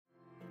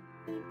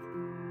Hey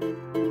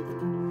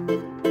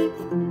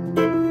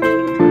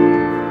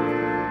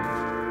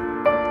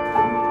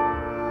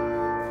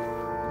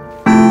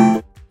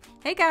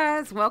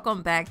guys,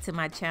 welcome back to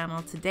my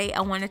channel. Today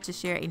I wanted to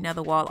share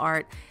another wall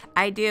art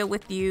idea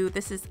with you.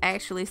 This is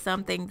actually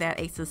something that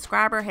a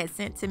subscriber had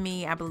sent to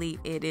me. I believe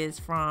it is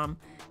from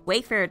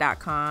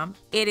wayfair.com.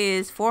 It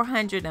is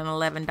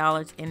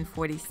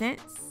 $411.40,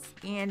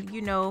 and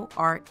you know,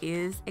 art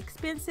is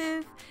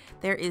expensive.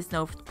 There is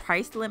no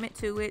price limit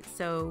to it,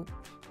 so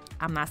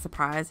I'm not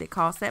surprised it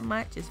costs that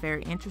much. It's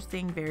very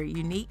interesting, very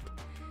unique.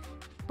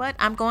 But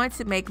I'm going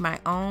to make my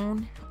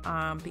own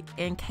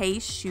in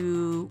case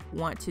you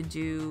want to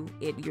do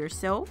it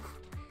yourself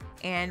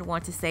and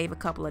want to save a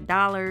couple of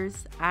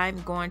dollars.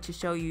 I'm going to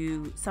show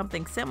you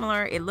something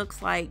similar. It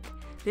looks like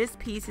this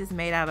piece is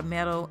made out of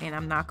metal, and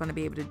I'm not going to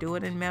be able to do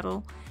it in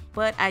metal,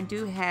 but I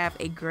do have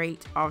a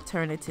great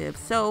alternative.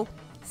 So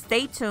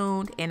stay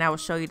tuned and I will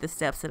show you the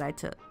steps that I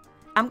took.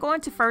 I'm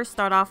going to first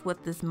start off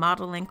with this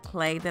modeling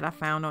clay that I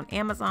found on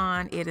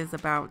Amazon. It is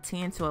about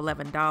 $10 to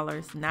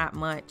 $11, not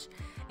much.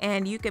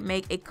 And you can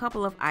make a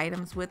couple of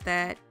items with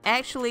that.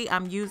 Actually,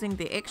 I'm using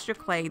the extra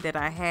clay that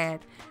I had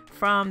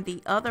from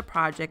the other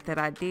project that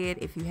I did.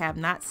 If you have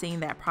not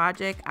seen that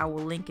project, I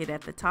will link it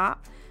at the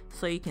top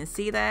so you can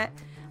see that.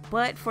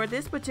 But for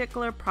this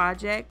particular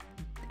project,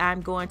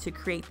 I'm going to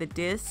create the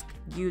disc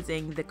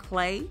using the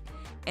clay.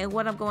 And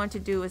what I'm going to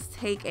do is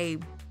take a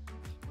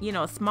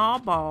small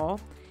ball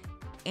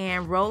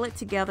and roll it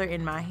together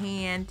in my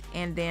hand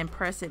and then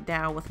press it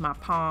down with my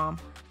palm.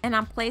 And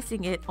I'm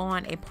placing it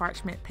on a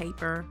parchment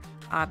paper.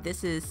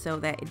 This is so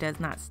that it does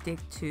not stick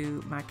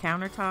to my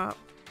countertop.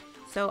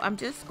 So I'm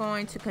just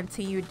going to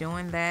continue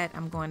doing that.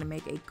 I'm going to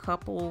make a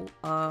couple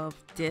of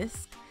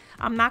discs.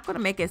 I'm not going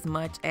to make as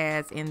much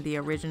as in the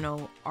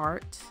original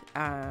art.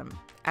 I'm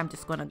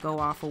just going to go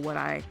off of what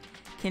I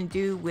can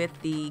do with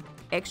the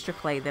extra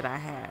clay that I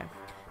have.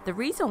 The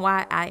reason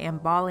why I am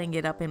balling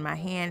it up in my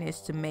hand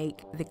is to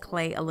make the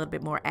clay a little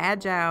bit more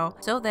agile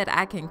so that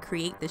I can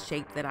create the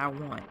shape that I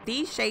want.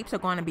 These shapes are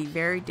going to be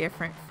very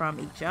different from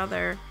each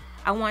other.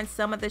 I want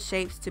some of the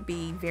shapes to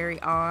be very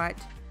odd,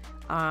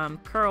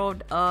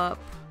 curled up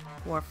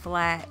or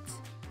flat.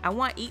 I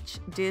want each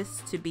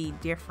disc to be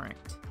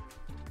different.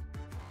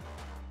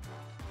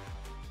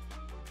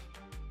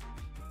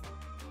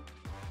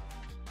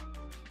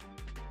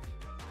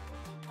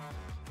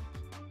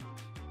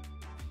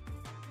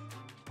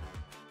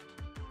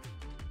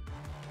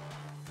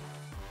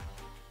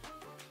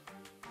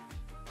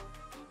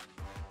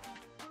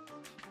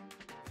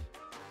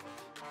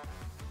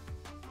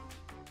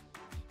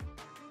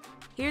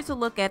 Here's a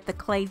look at the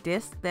clay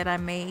disc that I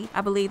made.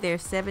 I believe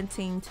there's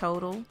 17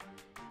 total.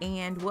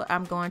 And what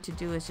I'm going to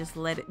do is just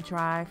let it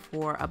dry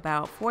for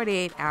about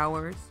 48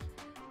 hours.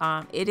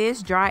 It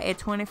is dry at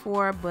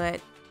 24,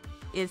 but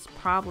it's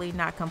probably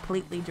not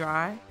completely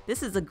dry.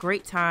 This is a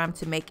great time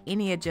to make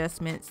any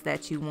adjustments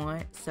that you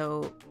want.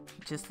 So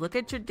just look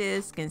at your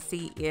disc and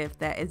see if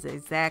that is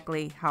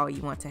exactly how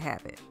you want to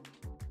have it.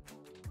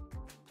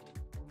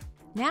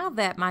 Now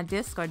that my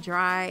discs are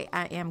dry,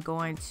 I am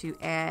going to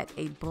add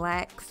a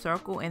black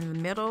circle in the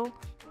middle.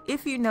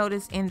 If you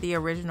notice in the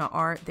original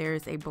art, there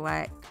is a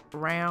black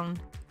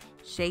round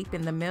shape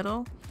in the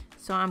middle.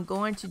 So I'm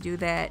going to do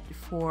that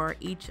for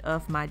each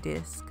of my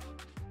discs.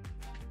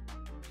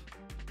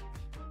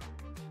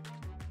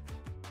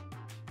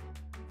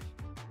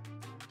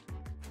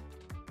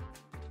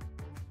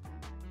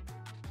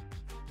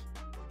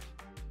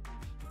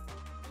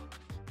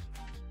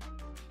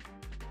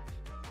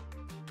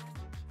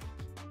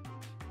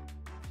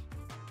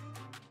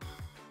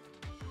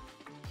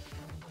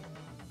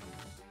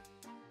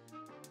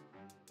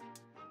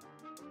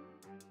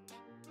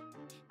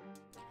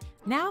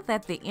 Now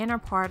that the inner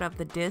part of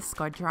the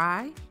disc are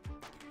dry,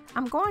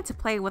 I'm going to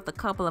play with a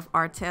couple of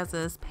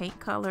Arteza's paint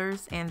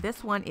colors, and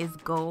this one is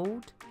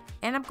gold,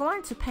 and I'm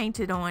going to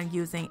paint it on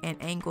using an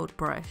angled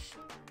brush.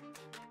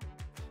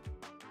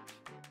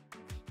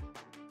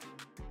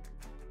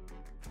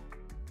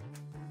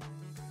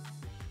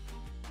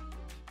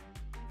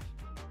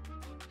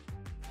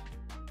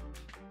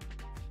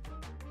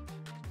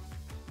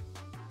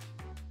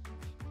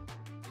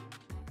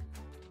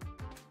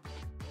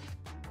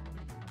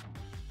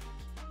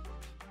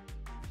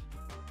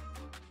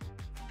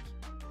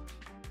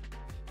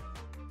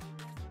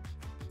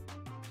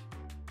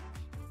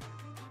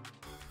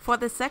 For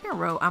the second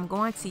row, I'm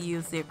going to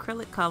use the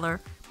acrylic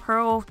color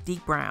Pearl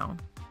Deep Brown.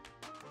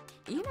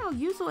 You know,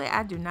 usually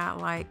I do not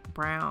like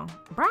brown.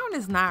 Brown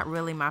is not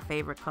really my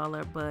favorite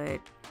color, but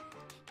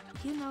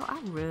you know, I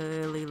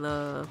really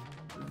love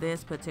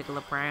this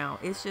particular brown.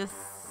 It's just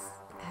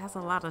has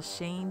a lot of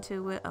sheen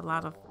to it, a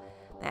lot of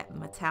that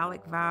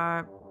metallic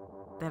vibe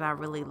that I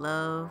really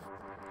love.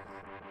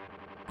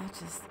 I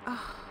just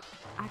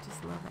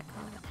love that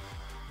color.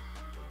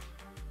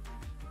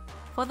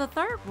 For the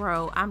third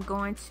row, I'm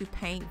going to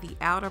paint the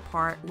outer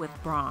part with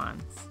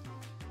bronze.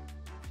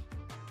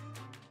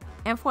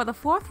 And for the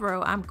fourth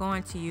row, I'm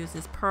going to use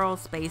this Pearl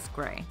Space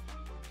Gray.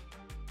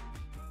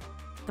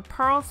 The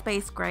pearl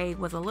space gray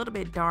was a little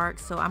bit dark,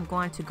 so I'm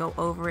going to go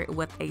over it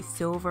with a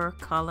silver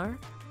color.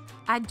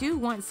 I do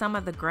want some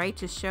of the gray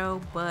to show,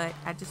 but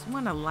I just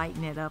want to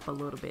lighten it up a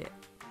little bit.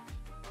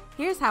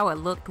 Here's how it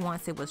looked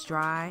once it was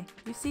dry.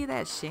 You see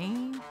that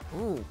sheen?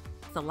 Ooh,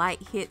 if the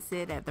light hits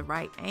it at the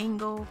right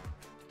angle,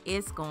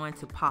 it's going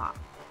to pop.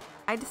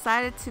 I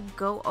decided to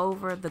go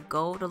over the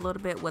gold a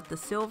little bit with the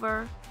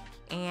silver,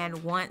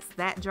 and once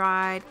that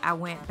dried, I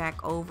went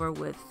back over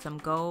with some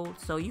gold,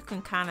 so you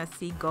can kind of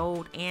see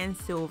gold and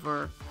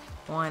silver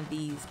on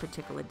these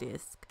particular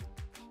discs.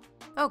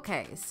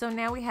 Okay, so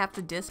now we have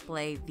to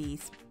display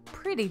these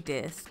pretty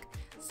discs.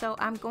 So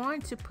I'm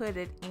going to put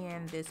it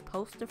in this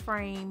poster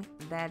frame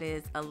that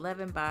is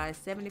 11 by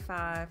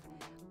 75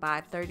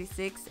 by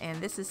 36, and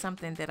this is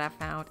something that I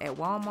found at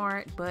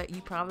Walmart, but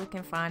you probably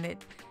can find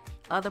it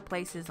other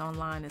places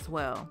online as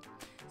well.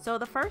 So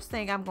the first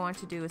thing I'm going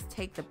to do is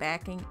take the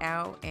backing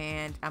out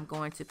and I'm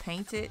going to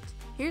paint it.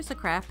 Here's the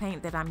craft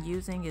paint that I'm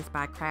using, is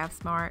by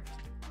Craftsmart,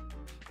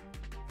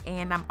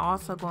 and I'm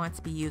also going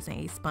to be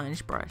using a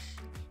sponge brush.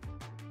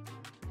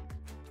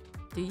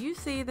 Do you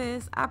see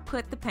this? I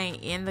put the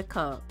paint in the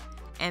cup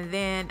and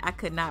then I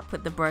could not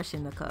put the brush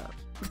in the cup.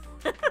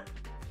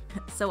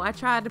 So I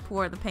tried to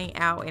pour the paint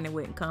out and it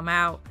wouldn't come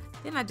out.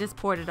 Then I just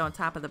poured it on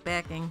top of the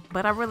backing,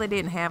 but I really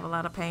didn't have a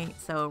lot of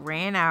paint, so it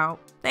ran out.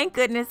 Thank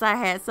goodness I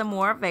had some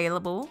more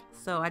available,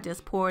 so I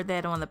just poured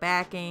that on the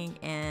backing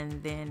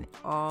and then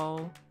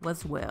all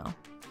was well.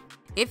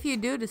 If you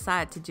do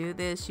decide to do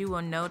this, you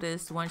will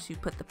notice once you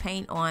put the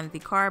paint on the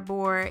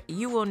cardboard,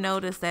 you will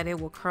notice that it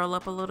will curl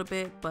up a little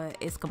bit, but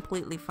it's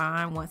completely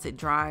fine. Once it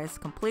dries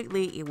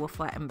completely, it will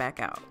flatten back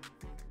out.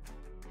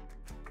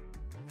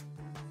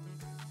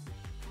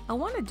 I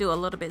want to do a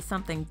little bit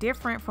something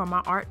different for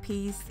my art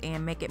piece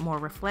and make it more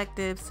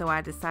reflective, so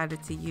I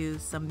decided to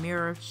use some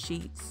mirror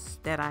sheets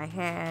that I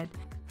had.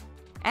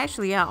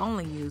 Actually, I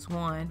only use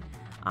one.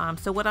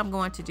 So what I'm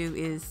going to do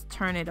is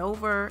turn it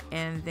over,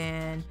 and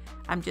then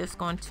I'm just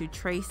going to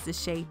trace the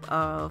shape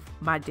of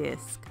my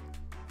disc.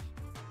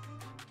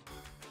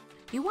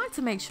 You want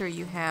to make sure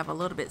you have a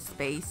little bit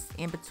space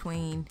in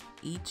between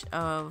each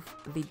of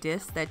the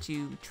discs that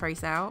you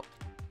trace out.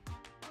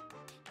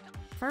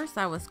 First,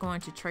 I was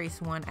going to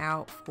trace one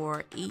out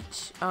for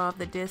each of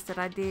the discs that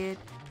I did,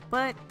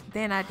 but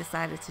then I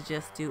decided to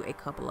just do a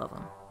couple of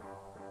them.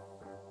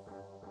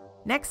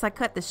 Next, I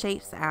cut the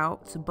shapes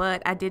out,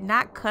 but I did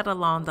not cut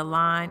along the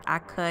line. I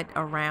cut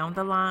around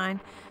the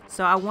line,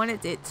 so I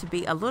wanted it to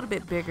be a little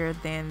bit bigger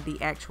than the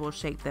actual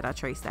shape that I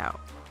traced out.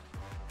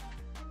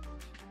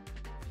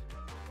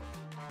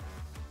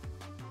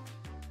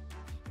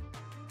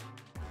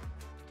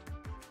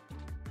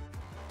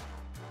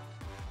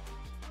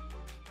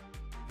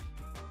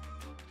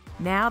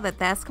 Now that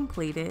that's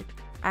completed,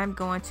 I'm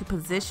going to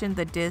position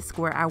the disc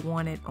where I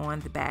want it on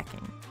the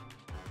backing.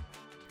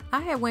 I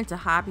had went to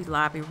Hobby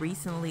Lobby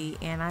recently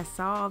and I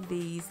saw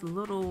these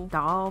little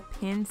doll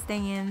pen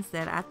stands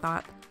that I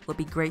thought would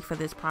be great for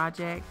this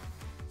project.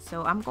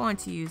 So I'm going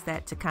to use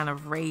that to kind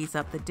of raise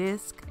up the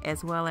disc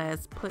as well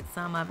as put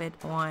some of it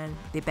on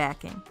the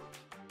backing.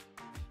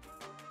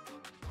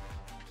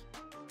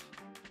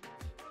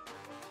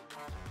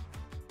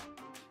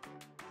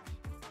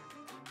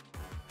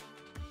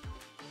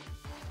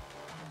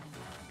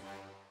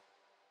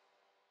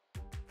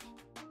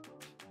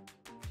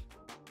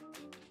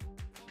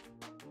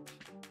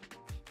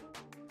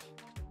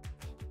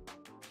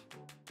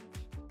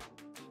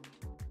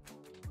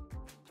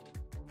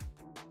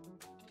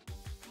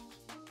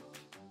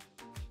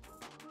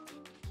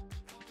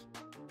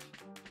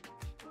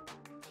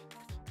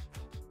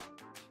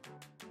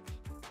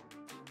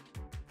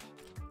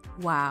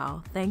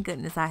 Wow, thank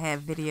goodness I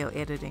have video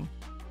editing.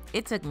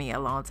 It took me a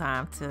long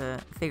time to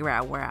figure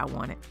out where I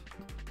want it.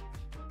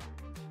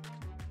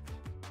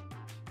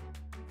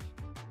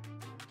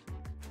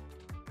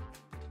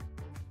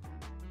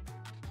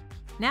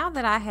 Now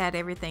that I had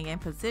everything in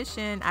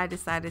position, I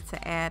decided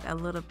to add a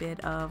little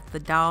bit of the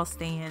doll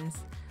stands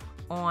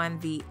on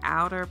the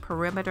outer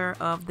perimeter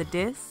of the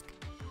disc.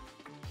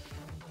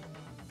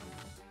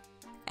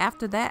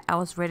 After that, I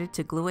was ready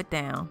to glue it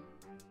down.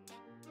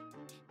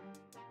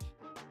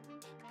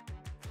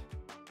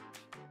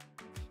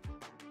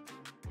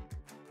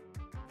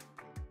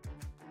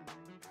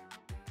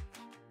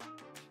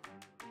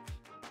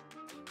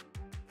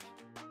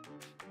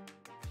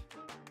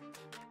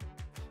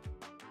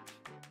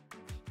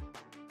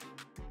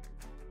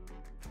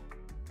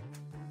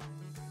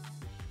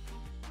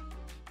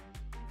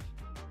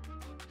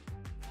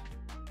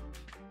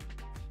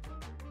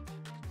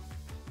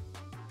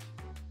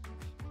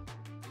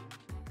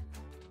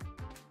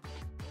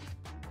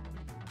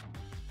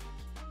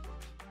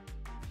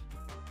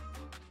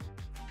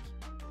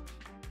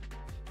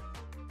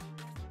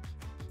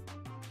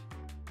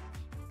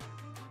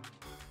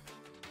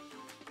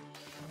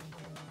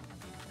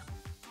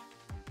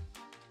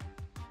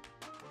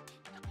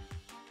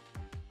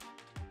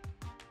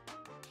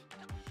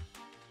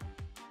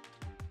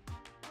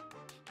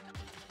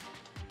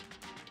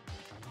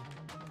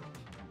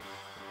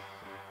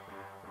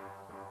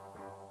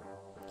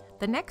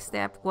 The next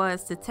step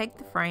was to take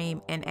the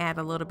frame and add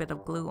a little bit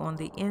of glue on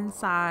the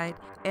inside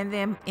and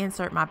then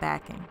insert my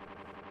backing.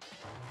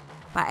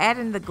 By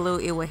adding the glue,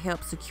 it will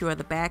help secure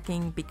the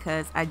backing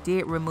because I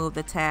did remove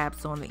the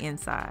tabs on the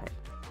inside.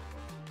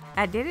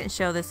 I didn't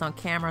show this on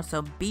camera,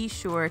 so be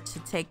sure to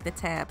take the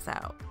tabs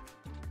out.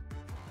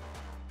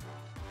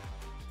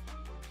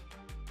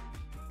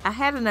 I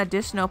had an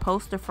additional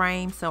poster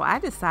frame, so I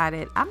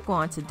decided I'm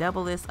going to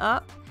double this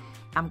up.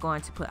 I'm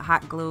going to put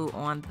hot glue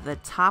on the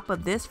top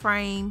of this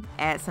frame,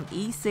 add some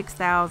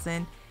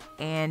E6000,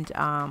 and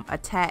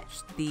attach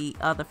the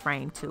other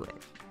frame to it.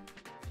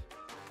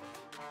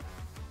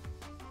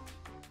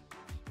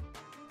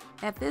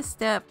 At this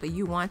step,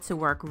 you want to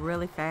work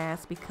really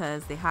fast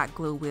because the hot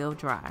glue will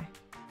dry.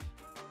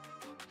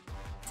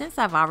 Since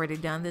I've already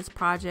done this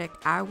project,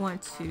 I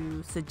want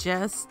to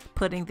suggest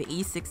putting the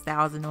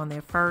E6000 on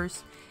there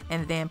first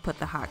and then put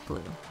the hot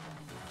glue.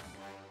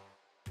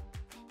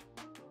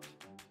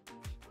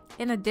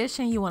 In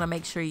addition, you want to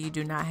make sure you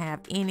do not have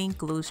any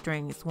glue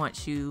strings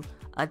once you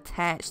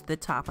attach the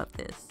top of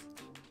this.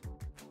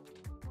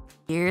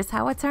 Here's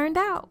how it turned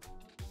out.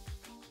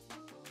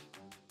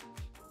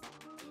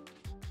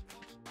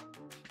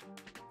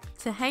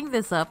 To hang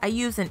this up, I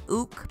use an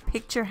Ook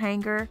Picture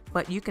Hanger,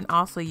 but you can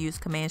also use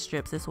command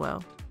strips as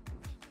well.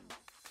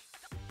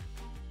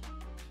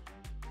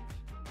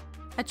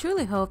 I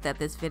truly hope that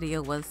this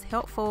video was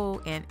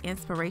helpful and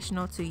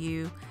inspirational to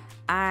you.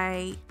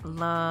 I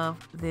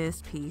love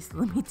this piece,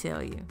 let me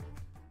tell you.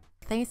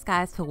 Thanks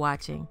guys for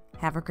watching.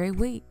 Have a great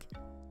week.